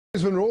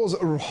Brisbane Roar's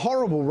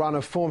horrible run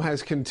of form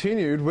has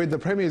continued, with the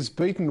Premiers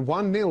beaten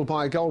 1-0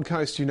 by Gold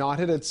Coast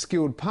United at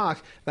Skilled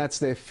Park. That's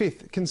their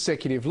fifth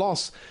consecutive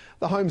loss.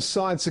 The home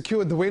side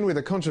secured the win with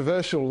a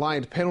controversial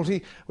late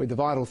penalty, with the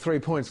vital 3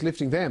 points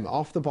lifting them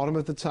off the bottom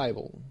of the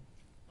table.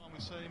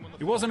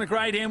 It wasn't a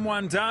great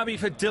M1 derby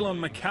for Dylan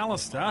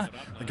McAllister.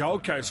 The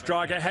Gold Coast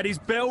striker had his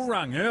bell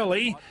rung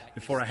early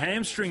before a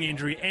hamstring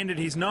injury ended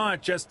his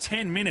night just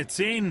 10 minutes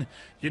in.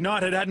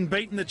 United hadn't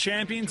beaten the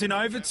champions in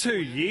over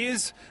 2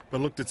 years, but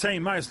looked the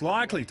team most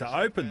likely to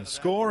open the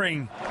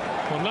scoring.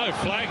 Well, no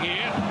flag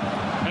here,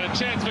 and a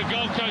chance for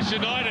Gold Coast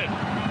United.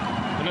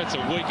 And that's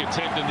a weak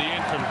attempt in the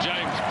end from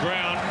James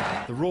Brown.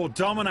 The Roar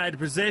dominated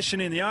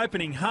possession in the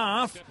opening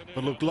half,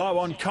 but looked low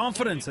on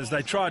confidence as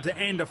they tried to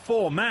end a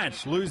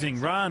 4-match losing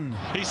run.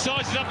 He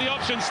sizes up the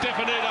option,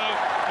 Stefanito,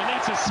 and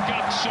that's a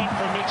scud shot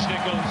from Mitch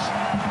Nichols.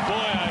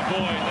 Boy, oh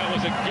boy, that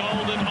was a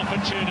golden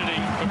opportunity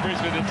for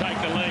Brisbane to take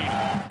the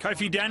lead.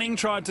 Kofi Danning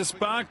tried to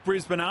spark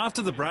Brisbane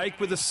after the break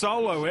with a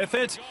solo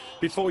effort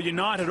before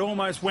United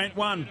almost went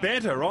one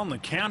better on the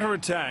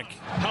counter-attack.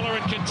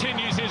 Halloran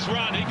continues his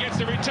run. He gets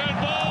the return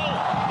ball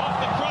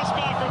off the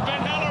crossbar from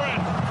Ben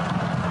Halloran.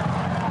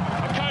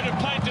 A coat of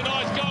paint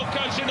denies Gold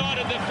Coast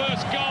United their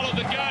first goal of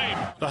the game.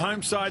 The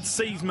home side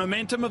seized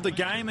momentum of the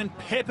game and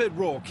peppered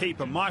Roar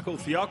keeper Michael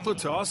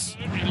Theoklitos.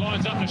 He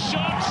lines up the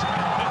shots.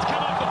 It's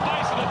come off the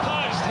base of the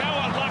post.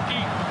 How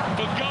unlucky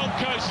for Gold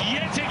Coast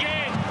yet again.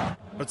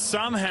 But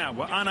somehow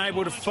were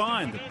unable to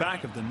find the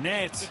back of the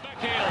net.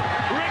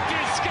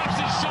 Richter scuffs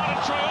his shot and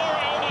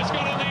Traore almost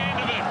got on the end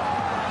of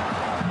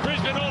it.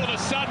 Brisbane all of a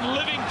sudden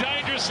living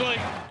dangerously.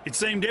 It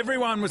seemed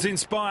everyone was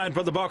inspired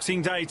by the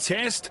Boxing Day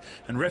test,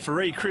 and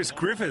referee Chris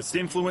Griffiths'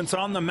 influence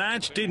on the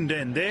match didn't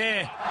end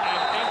there.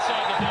 And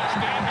inside the box,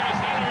 down goes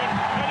Halloran,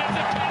 and it's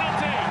a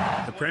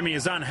penalty. The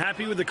Premier's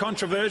unhappy with the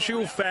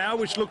controversial foul,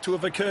 which looked to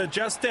have occurred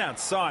just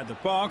outside the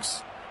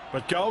box.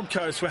 But Gold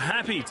Coast were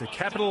happy to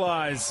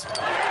capitalise. And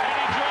he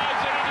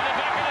drives it into the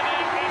back of the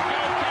net, and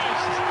Gold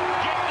Coast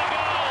get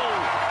the goal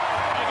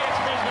against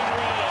Brisbane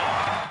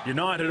Roar.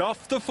 United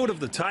off the foot of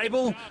the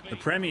table, the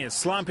Premiers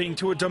slumping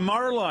to a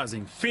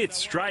demoralising fifth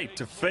straight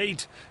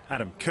defeat.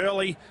 Adam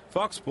Curley,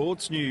 Fox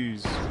Sports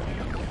News.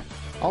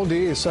 Oh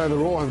dear, so the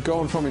Roar have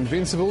gone from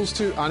invincibles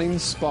to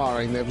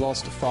uninspiring. They've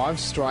lost 5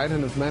 straight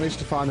and have managed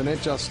to find the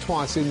net just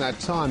twice in that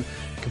time.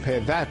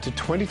 Compare that to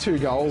 22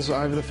 goals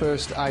over the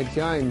first 8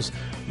 games.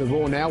 The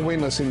Roar now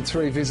winless in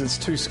 3 visits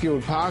to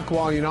Skilled Park,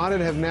 while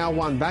United have now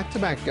won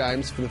back-to-back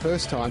games for the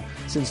first time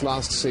since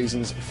last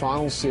season's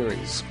final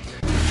series.